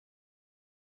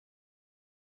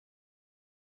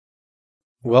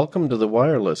Welcome to the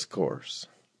wireless course.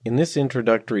 In this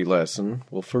introductory lesson,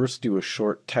 we'll first do a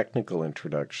short technical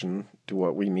introduction to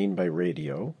what we mean by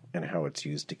radio and how it's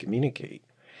used to communicate.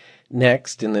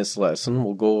 Next, in this lesson,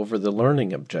 we'll go over the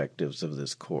learning objectives of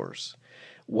this course,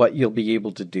 what you'll be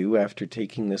able to do after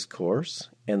taking this course,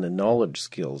 and the knowledge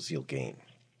skills you'll gain.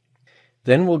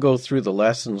 Then we'll go through the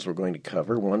lessons we're going to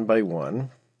cover one by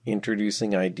one,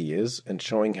 introducing ideas and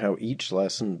showing how each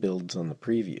lesson builds on the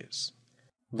previous.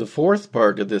 The fourth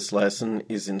part of this lesson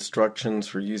is instructions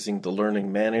for using the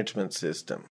learning management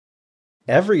system.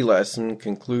 Every lesson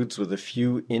concludes with a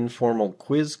few informal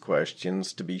quiz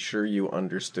questions to be sure you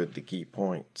understood the key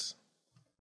points.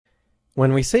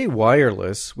 When we say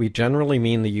wireless, we generally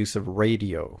mean the use of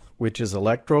radio, which is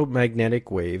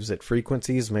electromagnetic waves at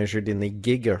frequencies measured in the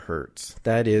gigahertz,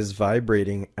 that is,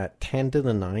 vibrating at 10 to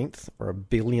the 9th or a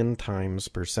billion times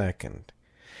per second.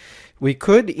 We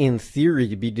could, in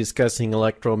theory, be discussing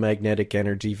electromagnetic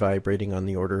energy vibrating on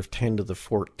the order of 10 to the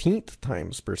 14th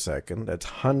times per second. That's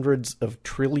hundreds of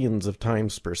trillions of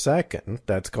times per second.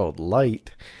 That's called light.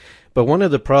 But one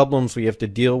of the problems we have to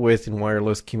deal with in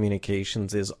wireless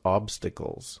communications is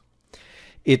obstacles.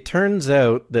 It turns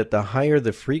out that the higher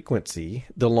the frequency,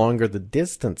 the longer the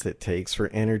distance it takes for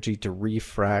energy to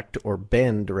refract or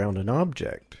bend around an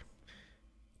object.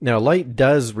 Now, light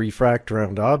does refract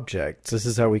around objects. This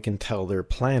is how we can tell they're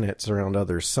planets around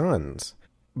other suns.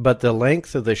 But the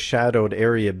length of the shadowed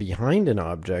area behind an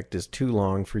object is too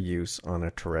long for use on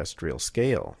a terrestrial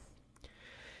scale.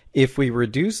 If we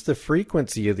reduce the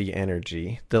frequency of the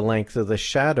energy, the length of the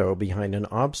shadow behind an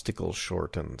obstacle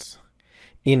shortens.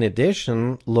 In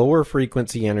addition, lower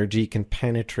frequency energy can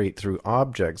penetrate through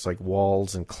objects like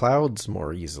walls and clouds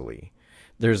more easily.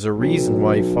 There's a reason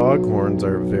why foghorns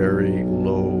are very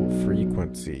low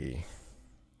frequency.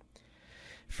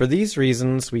 For these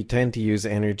reasons, we tend to use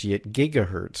energy at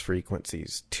gigahertz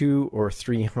frequencies, 200,000 or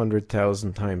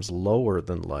 300,000 times lower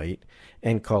than light,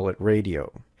 and call it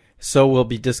radio. So we'll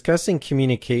be discussing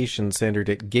communication centered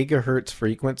at gigahertz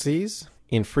frequencies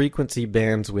in frequency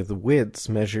bands with widths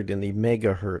measured in the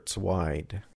megahertz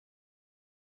wide.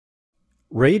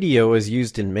 Radio is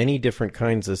used in many different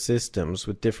kinds of systems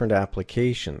with different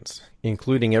applications,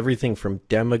 including everything from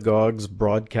demagogues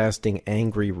broadcasting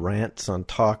angry rants on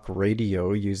talk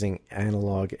radio using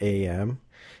analog AM,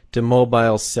 to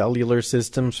mobile cellular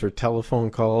systems for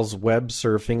telephone calls, web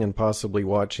surfing, and possibly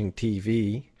watching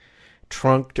TV,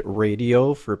 trunked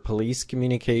radio for police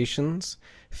communications,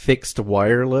 fixed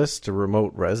wireless to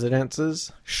remote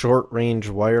residences, short-range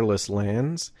wireless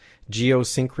LANs,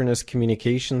 geosynchronous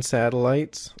communication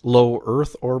satellites, low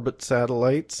Earth orbit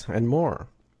satellites, and more.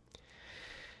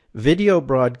 Video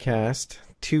broadcast,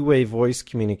 two-way voice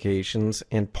communications,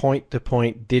 and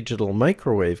point-to-point digital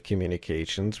microwave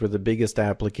communications were the biggest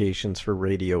applications for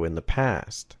radio in the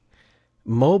past.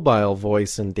 Mobile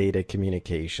voice and data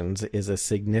communications is a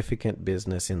significant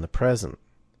business in the present.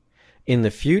 In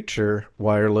the future,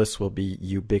 wireless will be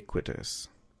ubiquitous.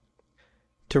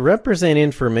 To represent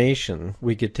information,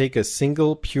 we could take a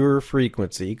single pure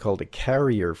frequency called a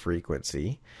carrier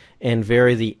frequency and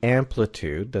vary the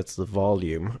amplitude, that's the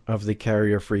volume, of the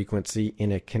carrier frequency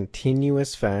in a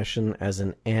continuous fashion as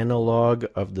an analog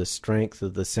of the strength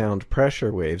of the sound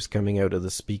pressure waves coming out of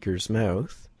the speaker's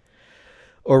mouth.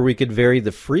 Or we could vary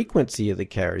the frequency of the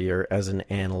carrier as an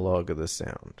analog of the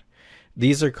sound.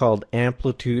 These are called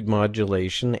amplitude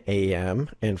modulation, AM,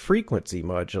 and frequency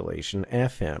modulation,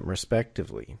 FM,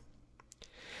 respectively.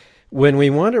 When we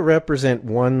want to represent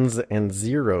ones and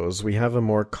zeros, we have a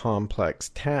more complex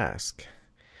task.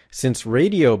 Since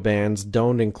radio bands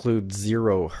don't include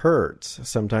 0 hertz,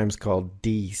 sometimes called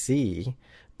DC,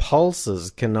 pulses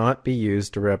cannot be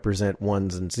used to represent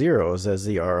ones and zeros as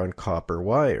they are on copper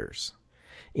wires.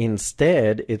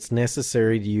 Instead, it's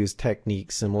necessary to use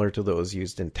techniques similar to those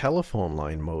used in telephone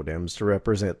line modems to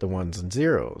represent the ones and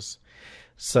zeros,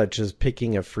 such as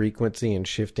picking a frequency and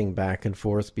shifting back and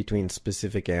forth between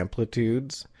specific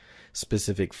amplitudes,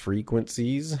 specific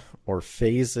frequencies, or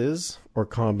phases, or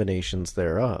combinations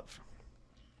thereof.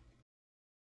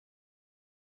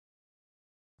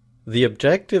 The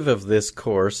objective of this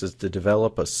course is to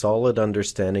develop a solid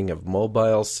understanding of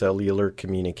mobile cellular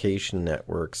communication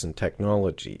networks and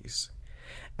technologies.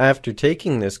 After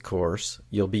taking this course,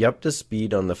 you'll be up to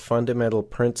speed on the fundamental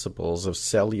principles of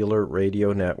cellular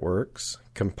radio networks,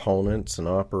 components and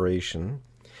operation,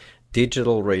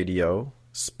 digital radio,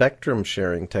 spectrum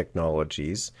sharing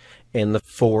technologies, and the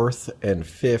 4th and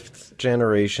 5th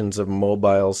generations of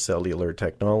mobile cellular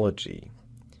technology.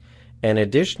 An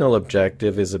additional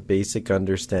objective is a basic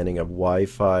understanding of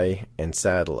Wi-Fi and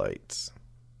satellites.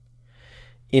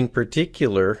 In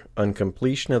particular, on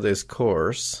completion of this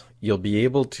course, you'll be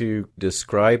able to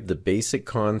describe the basic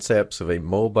concepts of a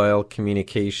mobile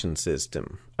communication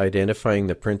system, identifying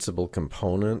the principal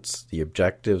components, the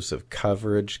objectives of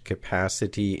coverage,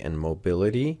 capacity, and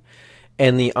mobility,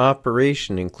 and the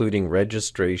operation including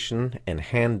registration and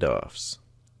handoffs.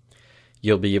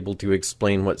 You'll be able to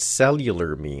explain what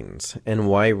cellular means and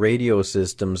why radio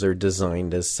systems are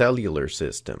designed as cellular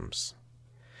systems.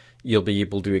 You'll be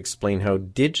able to explain how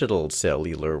digital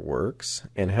cellular works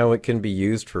and how it can be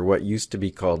used for what used to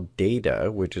be called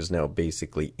data, which is now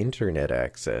basically internet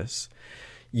access,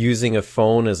 using a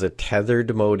phone as a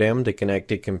tethered modem to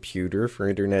connect a computer for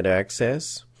internet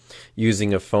access,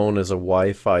 using a phone as a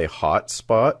Wi-Fi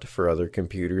hotspot for other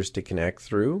computers to connect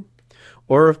through,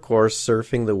 or of course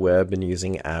surfing the web and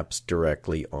using apps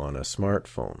directly on a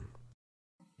smartphone.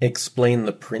 Explain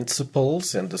the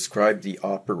principles and describe the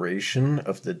operation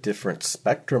of the different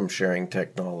spectrum sharing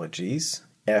technologies,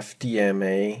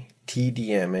 FDMA,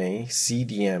 TDMA,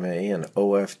 CDMA, and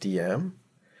OFDM.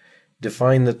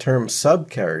 Define the term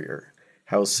subcarrier,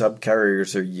 how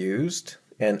subcarriers are used,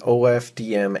 and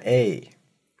OFDMA.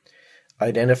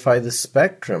 Identify the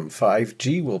spectrum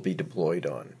 5G will be deployed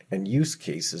on, and use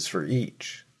cases for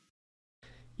each.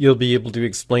 You'll be able to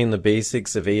explain the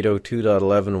basics of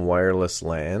 802.11 wireless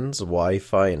LANs,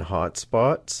 Wi-Fi, and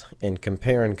hotspots, and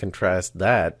compare and contrast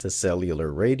that to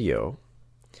cellular radio.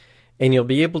 And you'll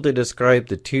be able to describe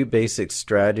the two basic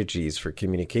strategies for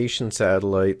communication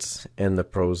satellites and the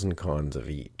pros and cons of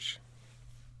each.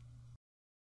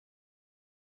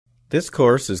 This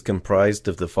course is comprised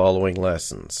of the following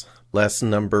lessons. Lesson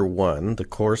number 1, the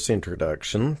course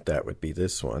introduction, that would be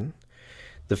this one.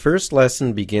 The first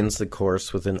lesson begins the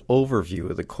course with an overview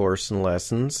of the course and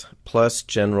lessons, plus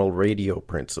general radio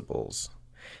principles.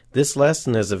 This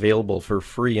lesson is available for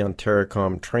free on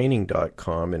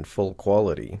telecomtraining.com in full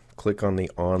quality. Click on the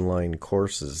Online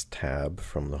Courses tab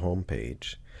from the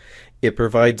homepage. It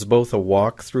provides both a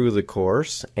walkthrough of the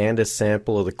course and a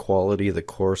sample of the quality of the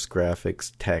course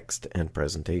graphics, text, and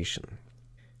presentation.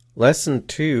 Lesson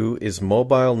 2 is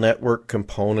Mobile Network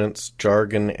Components,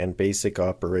 Jargon, and Basic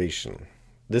Operation.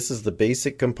 This is the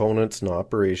basic components and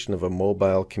operation of a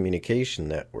mobile communication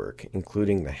network,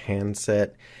 including the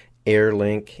handset,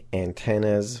 airlink,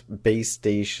 antennas, base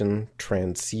station,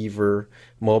 transceiver,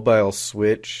 mobile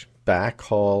switch,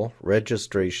 backhaul,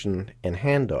 registration, and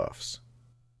handoffs.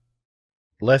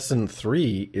 Lesson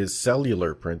 3 is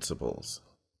Cellular Principles.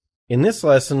 In this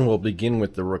lesson, we'll begin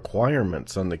with the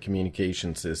requirements on the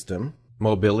communication system,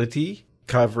 mobility,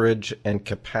 coverage, and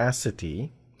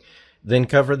capacity, then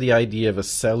cover the idea of a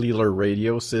cellular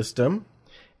radio system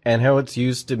and how it's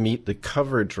used to meet the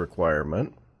coverage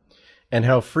requirement, and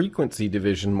how frequency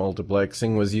division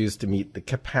multiplexing was used to meet the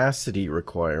capacity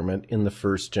requirement in the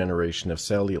first generation of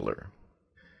cellular.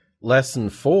 Lesson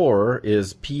 4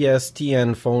 is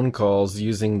PSTN phone calls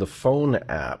using the phone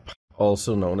app,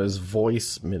 also known as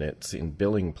voice minutes in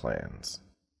billing plans.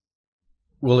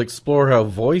 We'll explore how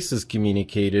voice is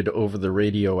communicated over the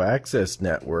radio access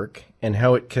network and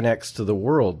how it connects to the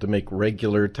world to make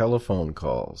regular telephone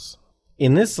calls.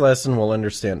 In this lesson, we'll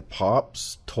understand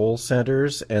POPs, toll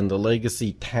centers, and the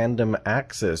legacy tandem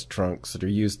access trunks that are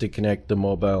used to connect the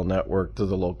mobile network to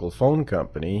the local phone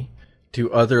company,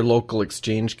 to other local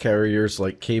exchange carriers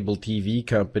like cable TV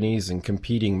companies and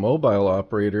competing mobile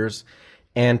operators,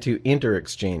 and to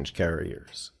inter-exchange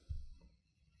carriers.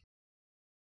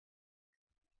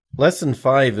 Lesson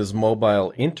 5 is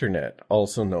Mobile Internet,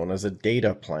 also known as a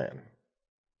data plan.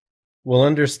 We'll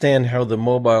understand how the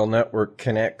mobile network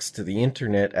connects to the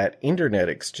Internet at Internet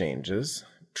exchanges,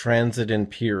 transit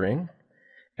and peering,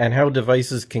 and how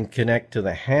devices can connect to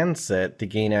the handset to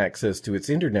gain access to its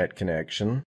Internet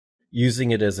connection,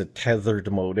 using it as a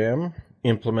tethered modem,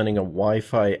 implementing a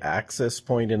Wi-Fi access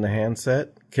point in the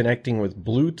handset, connecting with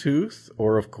Bluetooth,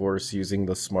 or of course using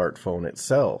the smartphone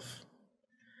itself.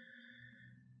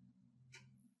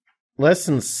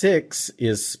 Lesson 6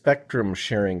 is Spectrum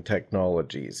Sharing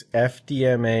Technologies,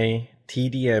 FDMA,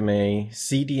 TDMA,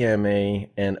 CDMA,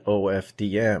 and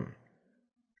OFDM.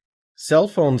 Cell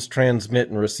phones transmit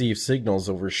and receive signals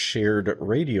over shared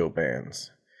radio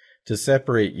bands. To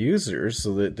separate users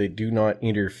so that they do not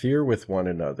interfere with one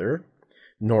another,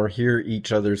 nor hear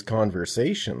each other's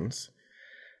conversations,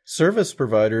 service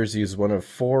providers use one of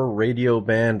 4 radio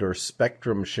band or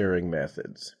spectrum sharing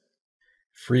methods: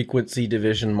 frequency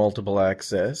division multiple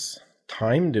access,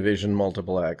 time division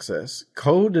multiple access,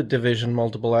 code division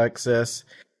multiple access,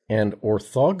 and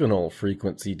orthogonal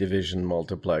frequency division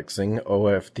multiplexing,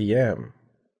 OFDM.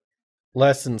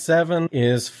 Lesson 7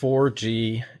 is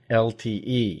 4G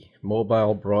LTE,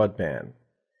 mobile broadband.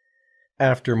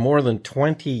 After more than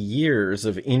 20 years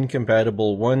of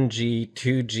incompatible 1G,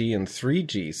 2G, and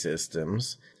 3G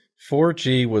systems,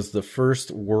 4G was the first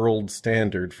world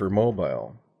standard for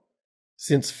mobile.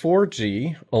 Since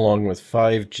 4G, along with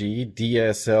 5G,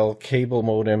 DSL, cable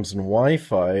modems, and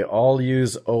Wi-Fi all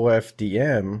use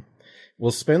OFDM,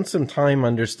 we'll spend some time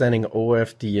understanding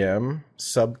OFDM,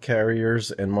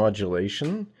 subcarriers, and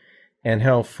modulation, and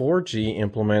how 4G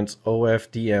implements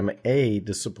OFDMA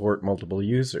to support multiple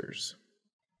users.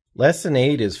 Lesson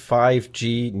 8 is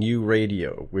 5G New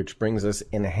Radio, which brings us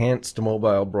enhanced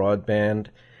mobile broadband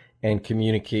and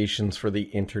communications for the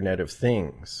Internet of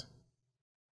Things.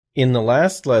 In the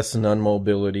last lesson on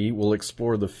mobility, we'll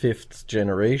explore the 5th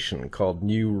generation called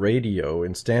New Radio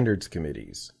in standards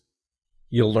committees.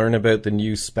 You'll learn about the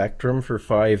new spectrum for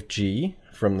 5G,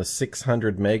 from the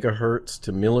 600 megahertz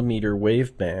to millimeter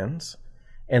wave bands,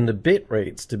 and the bit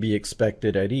rates to be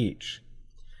expected at each.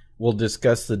 We'll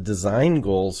discuss the design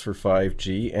goals for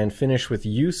 5G and finish with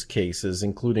use cases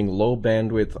including low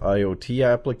bandwidth IoT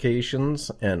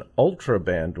applications and ultra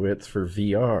bandwidth for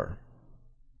VR.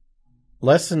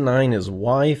 Lesson 9 is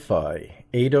Wi-Fi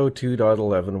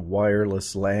 802.11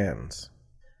 wireless LANs.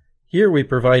 Here we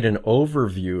provide an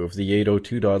overview of the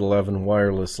 802.11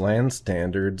 wireless LAN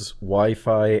standards,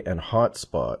 Wi-Fi, and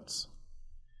hotspots.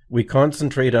 We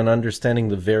concentrate on understanding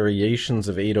the variations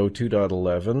of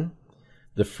 802.11,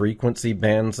 the frequency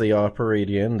bands they operate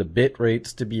in, the bit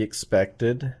rates to be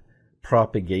expected,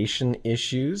 propagation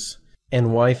issues, and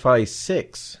Wi-Fi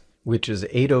 6, which is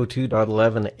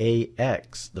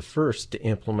 802.11ax, the first to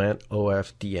implement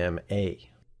OFDMA.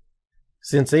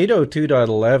 Since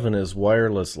 802.11 is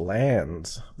wireless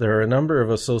LANs, there are a number of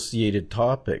associated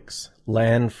topics: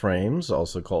 LAN frames,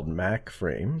 also called MAC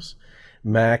frames,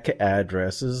 MAC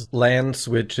addresses, LAN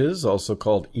switches, also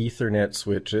called Ethernet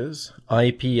switches,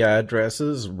 IP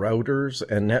addresses, routers,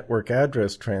 and network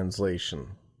address translation.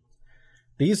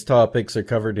 These topics are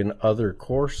covered in other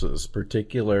courses,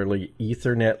 particularly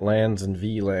Ethernet LANs and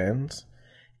VLANs,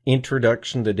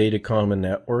 Introduction to Datacom and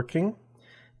Networking,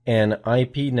 and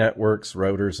IP networks,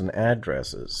 routers, and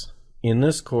addresses. In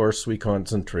this course, we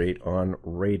concentrate on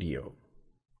radio.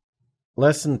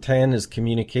 Lesson 10 is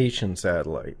Communication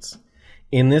Satellites.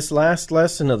 In this last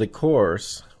lesson of the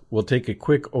course, we'll take a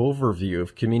quick overview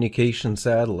of communication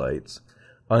satellites,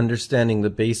 understanding the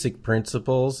basic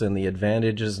principles and the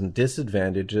advantages and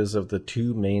disadvantages of the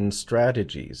two main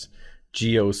strategies,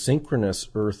 geosynchronous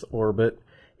Earth orbit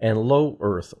and low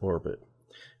Earth orbit,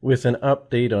 with an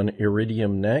update on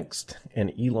Iridium Next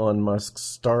and Elon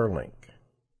Musk's Starlink.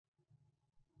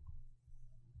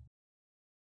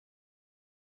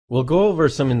 We'll go over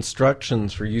some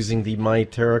instructions for using the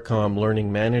MyTerracom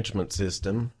Learning Management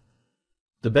System.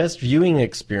 The best viewing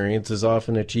experience is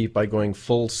often achieved by going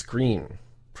full screen.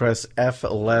 Press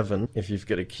F11 if you've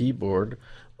got a keyboard,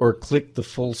 or click the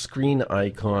full screen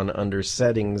icon under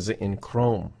Settings in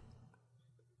Chrome.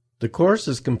 The course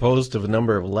is composed of a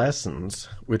number of lessons,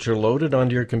 which are loaded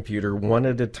onto your computer one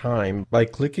at a time by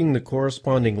clicking the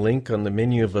corresponding link on the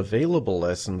menu of available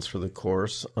lessons for the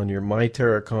course on your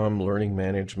MyTerracom Learning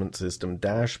Management System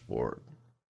dashboard.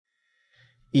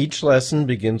 Each lesson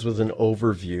begins with an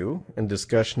overview and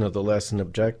discussion of the lesson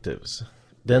objectives.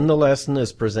 Then the lesson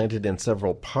is presented in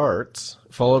several parts,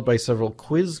 followed by several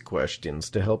quiz questions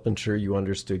to help ensure you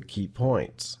understood key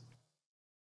points.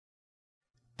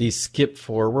 The skip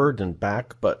forward and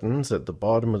back buttons at the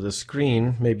bottom of the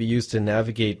screen may be used to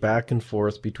navigate back and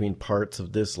forth between parts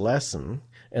of this lesson,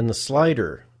 and the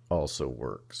slider also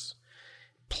works.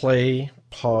 Play,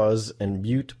 pause, and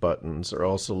mute buttons are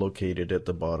also located at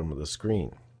the bottom of the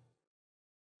screen.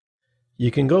 You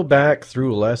can go back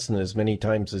through a lesson as many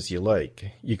times as you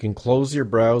like. You can close your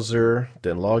browser,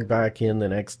 then log back in the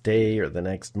next day or the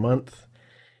next month,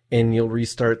 and you'll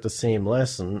restart the same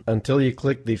lesson until you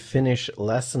click the Finish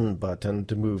Lesson button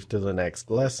to move to the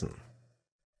next lesson.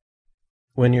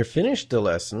 When you're finished a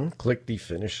lesson, click the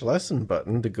Finish Lesson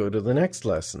button to go to the next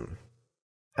lesson.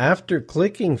 After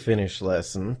clicking Finish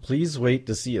Lesson, please wait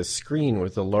to see a screen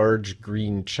with a large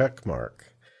green check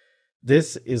mark.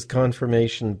 This is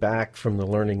confirmation back from the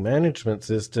learning management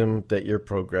system that your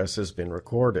progress has been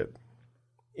recorded.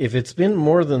 If it's been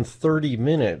more than 30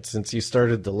 minutes since you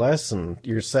started the lesson,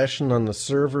 your session on the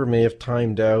server may have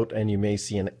timed out and you may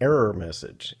see an error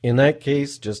message. In that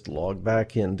case, just log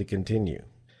back in to continue.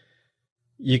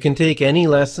 You can take any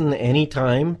lesson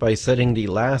anytime by setting the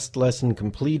last lesson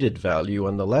completed value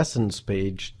on the lessons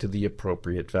page to the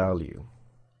appropriate value.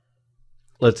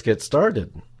 Let's get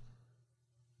started.